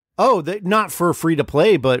online. Oh, not for free to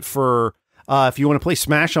play, but for if you want to play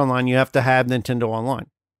Smash Online, you have to have Nintendo Online.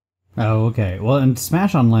 Oh, okay. Well, and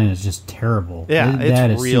Smash Online is just terrible. Yeah,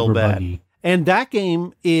 it's real super bad. Buggy. And that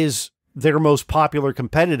game is their most popular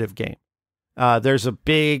competitive game. There's a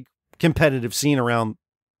big competitive scene around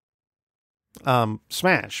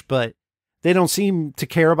Smash, but they don't seem to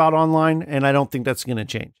care about online, and I don't think that's going to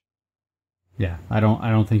change. Yeah, I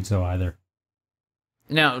don't think so either.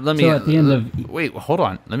 Now, let me... So at the end of... Wait, hold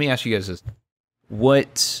on. Let me ask you guys this.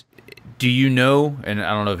 What do you know, and I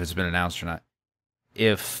don't know if it's been announced or not,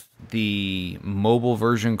 if the mobile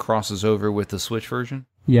version crosses over with the Switch version?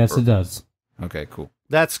 Yes, it does. Okay, cool.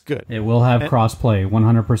 That's good. It will have cross-play,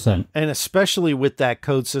 100%. And especially with that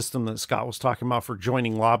code system that Scott was talking about for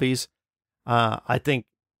joining lobbies, I think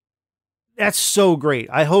that's so great.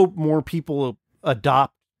 I hope more people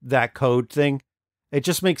adopt that code thing. It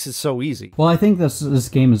just makes it so easy. Well, I think this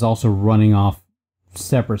game is also running off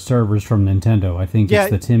separate servers from Nintendo. I think it's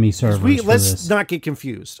the Timmy servers. Let's not get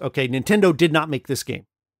confused. Okay, Nintendo did not make this game.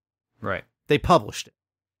 Right. They published it.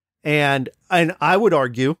 And I would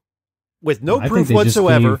argue, with no proof think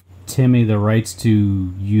whatsoever, just gave Timmy the rights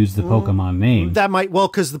to use the Pokemon name. That might,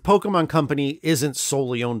 because the Pokemon Company isn't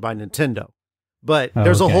solely owned by Nintendo. But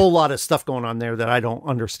there's a whole lot of stuff going on there that I don't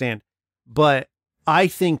understand. But I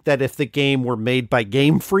think that if the game were made by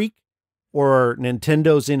Game Freak or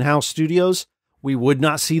Nintendo's in-house studios, we would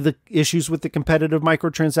not see the issues with the competitive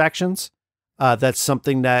microtransactions. That's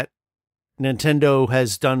something that Nintendo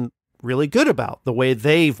has done really good about. The way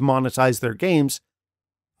they've monetized their games,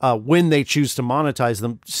 when they choose to monetize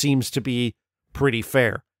them, seems to be pretty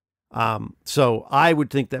fair. So I would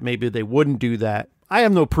think that maybe they wouldn't do that. I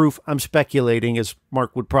have no proof. I'm speculating, as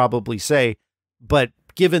Mark would probably say. But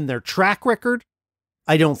given their track record,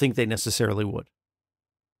 I don't think they necessarily would.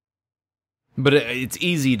 But it's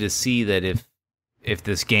easy to see that if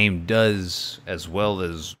this game does as well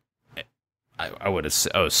as I would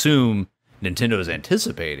assume Nintendo is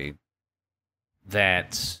anticipating,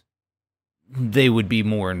 that they would be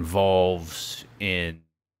more involved in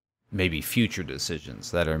maybe future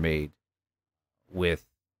decisions that are made with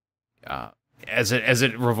as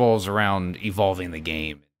it revolves around evolving the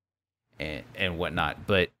game and whatnot.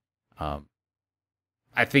 But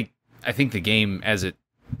I think the game as it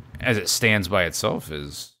stands by itself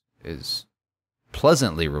is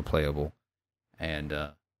pleasantly replayable, and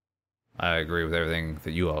I agree with everything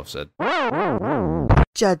that you all have said.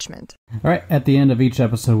 Judgment. All right, at the end of each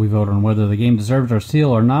episode, we vote on whether the game deserves our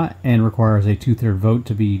seal or not, and requires a 2/3 vote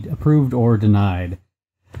to be approved or denied.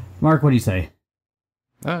 Mark, what do you say?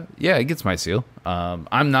 Yeah, it gets my seal.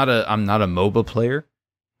 I'm not a MOBA player,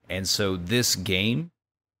 and so this game,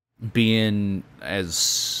 being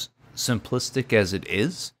as simplistic as it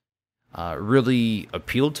is, really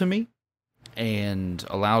appealed to me and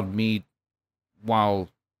allowed me, while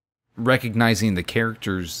recognizing the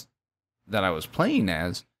characters that I was playing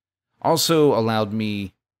as, also allowed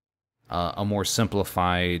me a more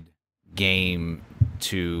simplified game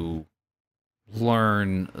to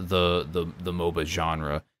learn the MOBA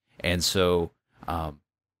genre. And so I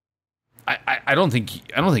don't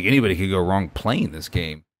think anybody could go wrong playing this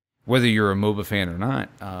game, whether you're a MOBA fan or not.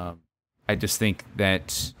 I just think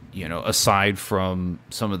that, aside from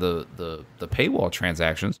some of the paywall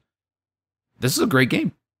transactions, this is a great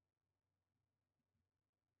game.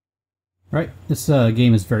 Right. This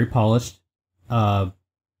game is very polished.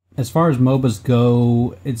 As far as MOBAs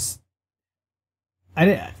go,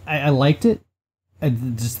 I liked it. I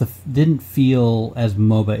just didn't feel as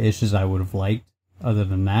MOBA-ish as I would have liked, other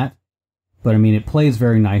than that. But, I mean, it plays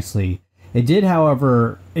very nicely. It did,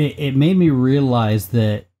 however, it made me realize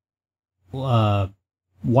that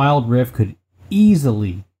Wild Rift could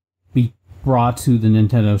easily be brought to the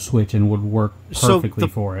Nintendo Switch and would work perfectly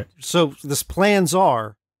for it. So the plans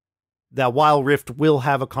are that Wild Rift will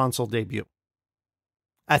have a console debut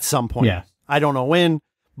at some point. Yeah. I don't know when,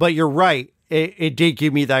 but you're right. It did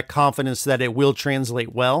give me that confidence that it will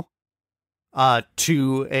translate well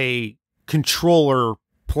to a controller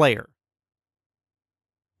player.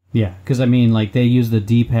 Yeah, because I mean, like, they use the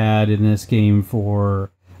D-pad in this game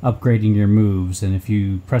for upgrading your moves, and if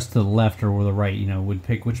you press to the left or the right, would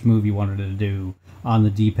pick which move you wanted to do on the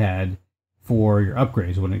D-pad for your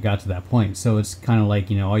upgrades when it got to that point. So it's kind of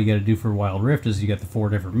like, all you got to do for Wild Rift is you got the 4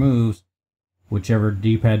 different moves. Whichever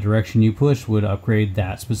D-pad direction you push would upgrade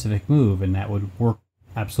that specific move, and that would work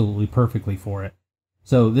absolutely perfectly for it.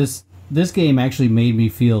 So this game actually made me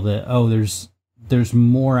feel that, there's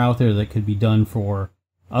more out there that could be done for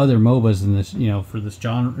other MOBAs in this, for this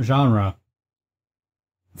genre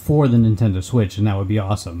for the Nintendo Switch, and that would be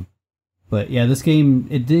awesome. But yeah, this game,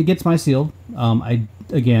 it gets my seal. I,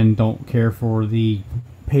 again, don't care for the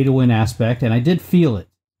pay-to-win aspect, and I did feel it.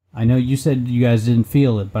 I know you said you guys didn't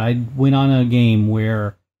feel it, but I went on a game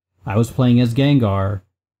where I was playing as Gengar.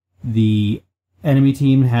 The enemy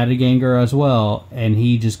team had a Gengar as well, and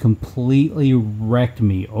he just completely wrecked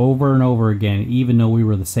me over and over again, even though we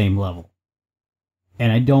were the same level.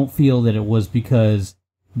 And I don't feel that it was because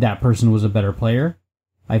that person was a better player.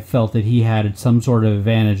 I felt that he had some sort of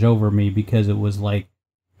advantage over me because it was like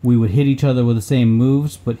we would hit each other with the same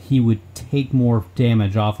moves, but he would take more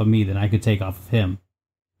damage off of me than I could take off of him.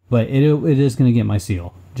 But it is going to get my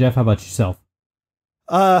seal. Jeff, how about yourself?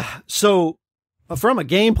 So from a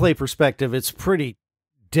gameplay perspective, it's pretty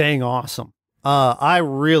dang awesome. I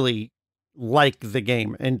really like the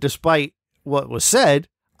game, and despite what was said,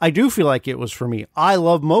 I do feel like it was for me. I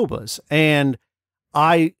love MOBAs, and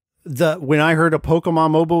when I heard a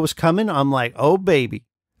Pokemon MOBA was coming, I'm like, oh baby,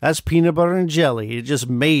 that's peanut butter and jelly. It just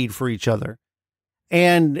made for each other.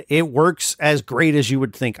 And it works as great as you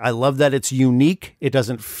would think. I love that it's unique. It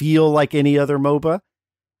doesn't feel like any other MOBA.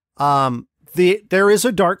 There is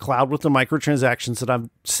a dark cloud with the microtransactions that I've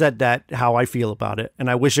said that how I feel about it, and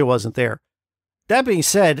I wish it wasn't there. That being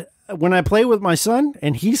said, when I play with my son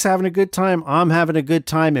and he's having a good time, I'm having a good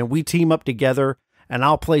time, and we team up together, and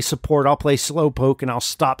I'll play support, I'll play Slowpoke, and I'll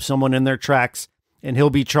stop someone in their tracks, and he'll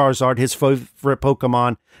be Charizard, his favorite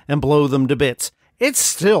Pokemon, and blow them to bits. It's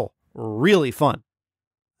still really fun.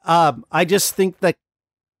 I just think that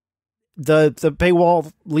the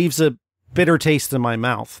paywall leaves a bitter taste in my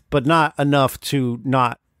mouth, but not enough to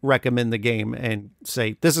not recommend the game and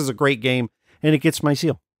say, this is a great game, and it gets my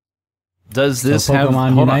seal. Does this so have...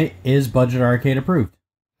 Pokemon Unite is Budget Arcade approved.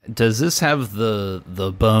 Does this have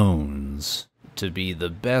the bones to be the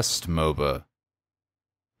best MOBA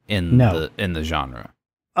in the genre?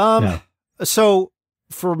 No. So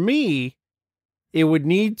for me, it would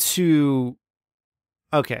need to...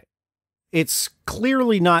 Okay. It's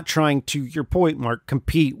clearly not trying to, your point, Mark,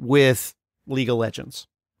 compete with League of Legends.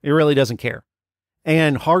 It really doesn't care.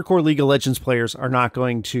 And hardcore League of Legends players are not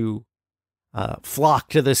going to flock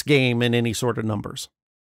to this game in any sort of numbers.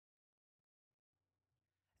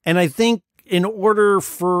 And I think in order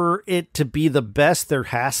for it to be the best, there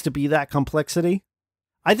has to be that complexity.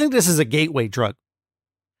 I think this is a gateway drug.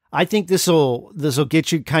 I think this will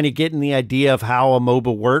get you kind of getting the idea of how a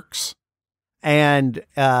MOBA works. And,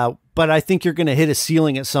 but I think you're going to hit a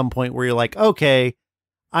ceiling at some point where you're like, okay,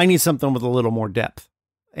 I need something with a little more depth.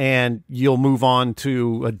 And you'll move on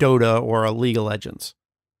to a Dota or a League of Legends.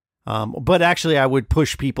 But actually, I would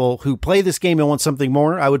push people who play this game and want something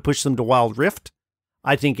more. I would push them to Wild Rift.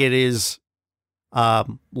 I think it is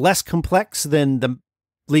less complex than the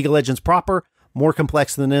League of Legends proper, more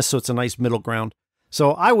complex than this. So it's a nice middle ground.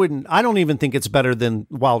 So I don't even think it's better than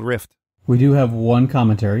Wild Rift. We do have one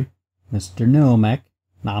commentary. Mr. Namek,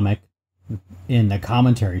 in the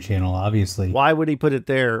commentary channel, obviously. Why would he put it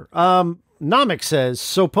there? Namek says,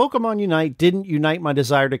 so Pokemon Unite didn't unite my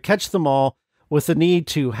desire to catch them all with the need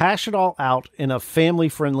to hash it all out in a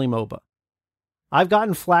family-friendly MOBA. I've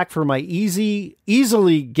gotten flack for my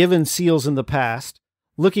easily given seals in the past,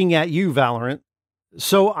 looking at you, Valorant,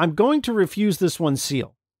 so I'm going to refuse this one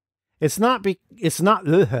seal. It's not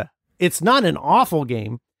an awful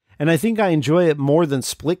game, and I think I enjoy it more than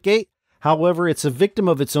Splitgate. However, it's a victim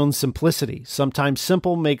of its own simplicity. Sometimes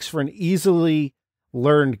simple makes for an easily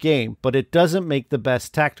learned game, but it doesn't make the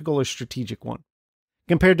best tactical or strategic one.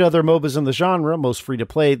 Compared to other MOBAs in the genre, most free to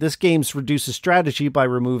play, this game reduces strategy by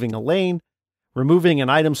removing a lane, removing an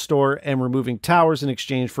item store, and removing towers in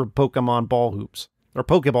exchange for Pokemon ball hoops, or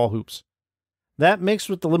Pokeball hoops. That mixed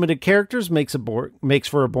with the limited characters makes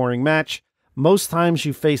for a boring match. Most times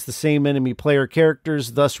you face the same enemy player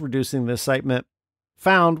characters, thus reducing the excitement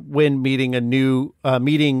found when meeting new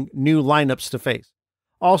lineups to face.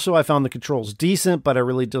 Also, I found the controls decent, but I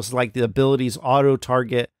really dislike the abilities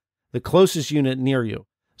auto-target the closest unit near you.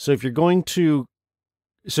 So if you're going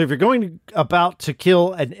about to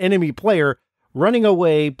kill an enemy player, running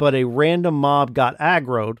away, but a random mob got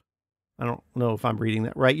aggroed, I don't know if I'm reading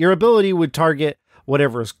that right, your ability would target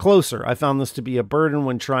whatever is closer. I found this to be a burden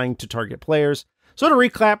when trying to target players. So to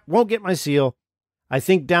recap, won't get my seal. I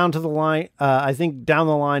think down the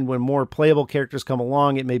line when more playable characters come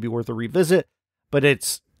along, it may be worth a revisit, but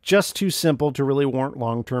it's just too simple to really warrant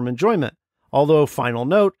long-term enjoyment. Although, final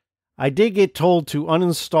note, I did get told to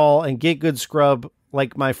uninstall and get good scrub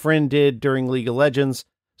like my friend did during League of Legends,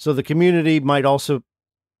 so the community might also...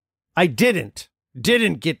 I didn't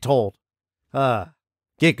get told.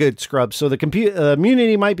 Get good scrub. So the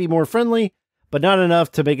community might be more friendly, but not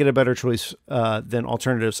enough to make it a better choice than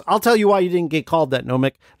alternatives. I'll tell you why you didn't get called that,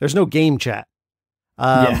 Nomic. There's no game chat.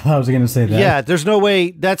 Yeah, I was going to say that. Yeah, there's no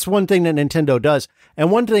way. That's one thing that Nintendo does. And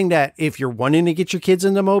one thing that if you're wanting to get your kids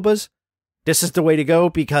into MOBAs, this is the way to go,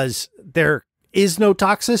 because there is no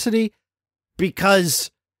toxicity, because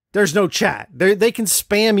there's no chat. They can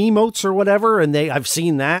spam emotes or whatever, and I've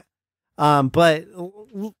seen that. But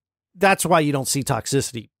that's why you don't see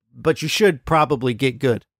toxicity. But you should probably get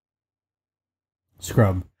good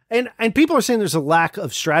scrub. And people are saying there's a lack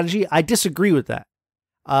of strategy. I disagree with that.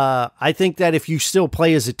 I think that if you still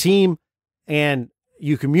play as a team and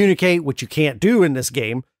you communicate, which you can't do in this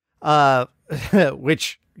game,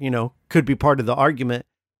 which, could be part of the argument,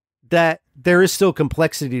 that there is still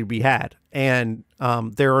complexity to be had. And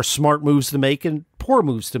there are smart moves to make and poor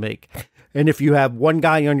moves to make. And if you have one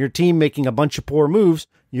guy on your team making a bunch of poor moves,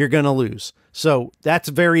 you're going to lose. So that's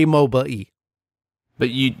very MOBA-y. But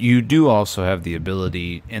you do also have the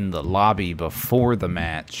ability in the lobby before the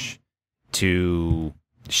match to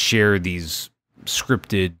share these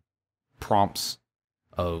scripted prompts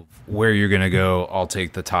of where you're going to go. I'll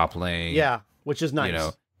take the top lane. Yeah, which is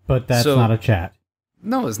nice. But that's not a chat.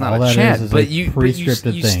 No, it's not a chat. But you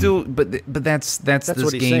still. But that's this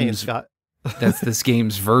what he's saying, Scott. That's this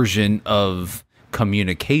game's version of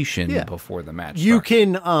communication before the match. You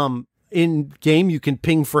can in game you can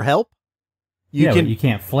ping for help. But you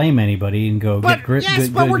can't flame anybody and go get grit. Yes,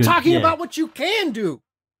 but we're talking about what you can do.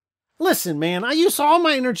 Listen, man, I used all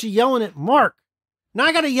my energy yelling at Mark. Now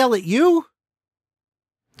I got to yell at you?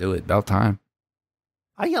 Do it. About time.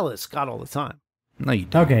 I yell at Scott all the time. No, you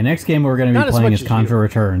don't. Okay, next game we're going to be playing is Contra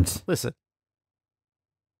Returns. Listen.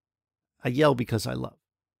 I yell because I love.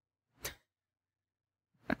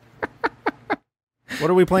 What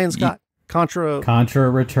are we playing, Scott? Contra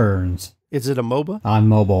Returns. Is it a MOBA? On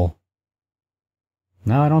mobile.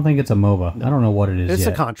 No, I don't think it's a MOBA. No. I don't know what it is It's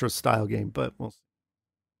yet. a Contra style game, but we'll see.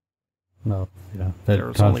 No,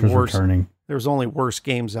 Contra's returning. There's only worse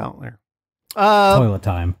games out there. Toilet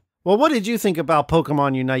time. Well, what did you think about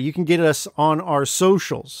Pokemon Unite? You can get us on our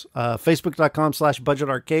socials,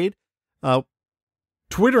 facebook.com/budgetarcade,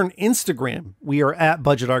 Twitter and Instagram. We are at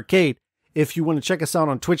Budget Arcade. If you want to check us out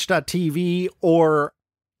on twitch.tv or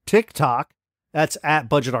TikTok, that's at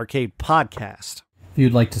Budget Arcade Podcast. If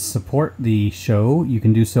you'd like to support the show, you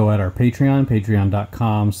can do so at our Patreon,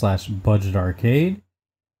 patreon.com/budgetarcade.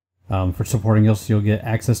 For supporting us, you'll get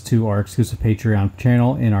access to our exclusive Patreon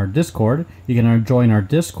channel in our Discord. You can join our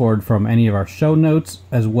Discord from any of our show notes,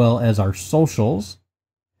 as well as our socials.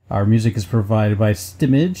 Our music is provided by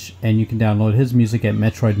Stimage, and you can download his music at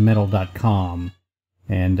metroidmetal.com.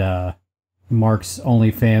 And Mark's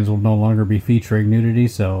OnlyFans will no longer be featuring nudity,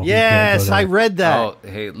 so... Yes, I read that. Oh,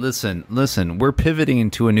 hey, listen. We're pivoting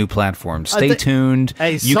into a new platform. Stay tuned.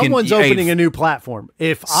 Hey, someone's opening a new platform.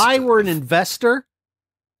 If I were an investor,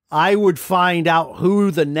 I would find out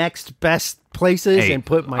who the next best place is and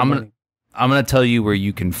put my money. I'm going to tell you where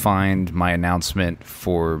you can find my announcement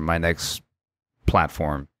for my next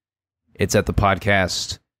platform. It's at the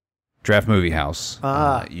podcast Draft Movie House.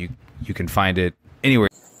 You can find it anywhere.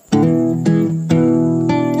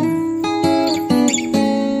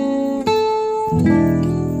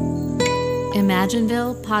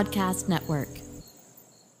 Imagineville Podcast Network.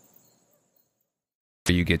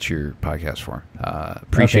 You get your podcast for.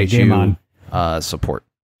 Appreciate you. Support.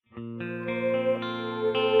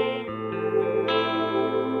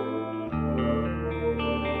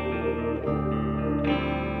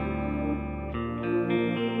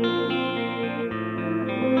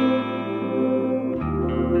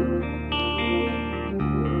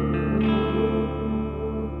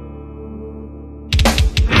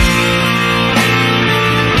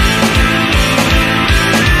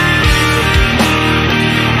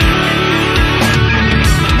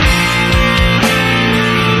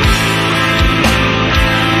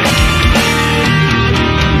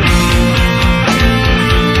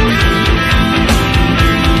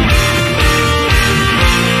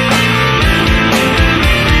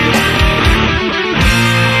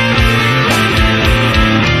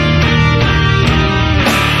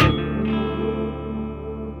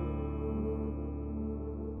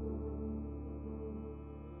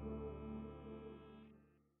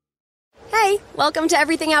 Welcome to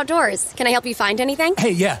Everything Outdoors. Can I help you find anything? Hey,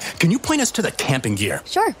 yeah. Can you point us to the camping gear?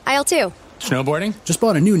 Sure. Aisle 2. Snowboarding? Just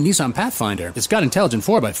bought a new Nissan Pathfinder. It's got intelligent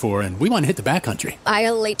 4x4, and we want to hit the backcountry.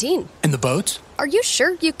 Aisle 18. And the boats? Are you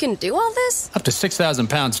sure you can do all this? Up to 6,000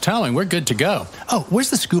 pounds towing, we're good to go. Oh, where's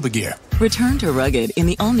the scuba gear? Return to rugged in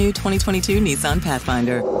the all-new 2022 Nissan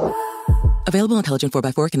Pathfinder. Available intelligent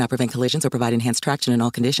 4x4 cannot prevent collisions or provide enhanced traction in all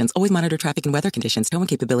conditions. Always monitor traffic and weather conditions. Towing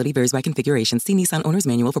capability varies by configuration. See Nissan Owner's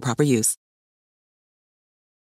Manual for proper use.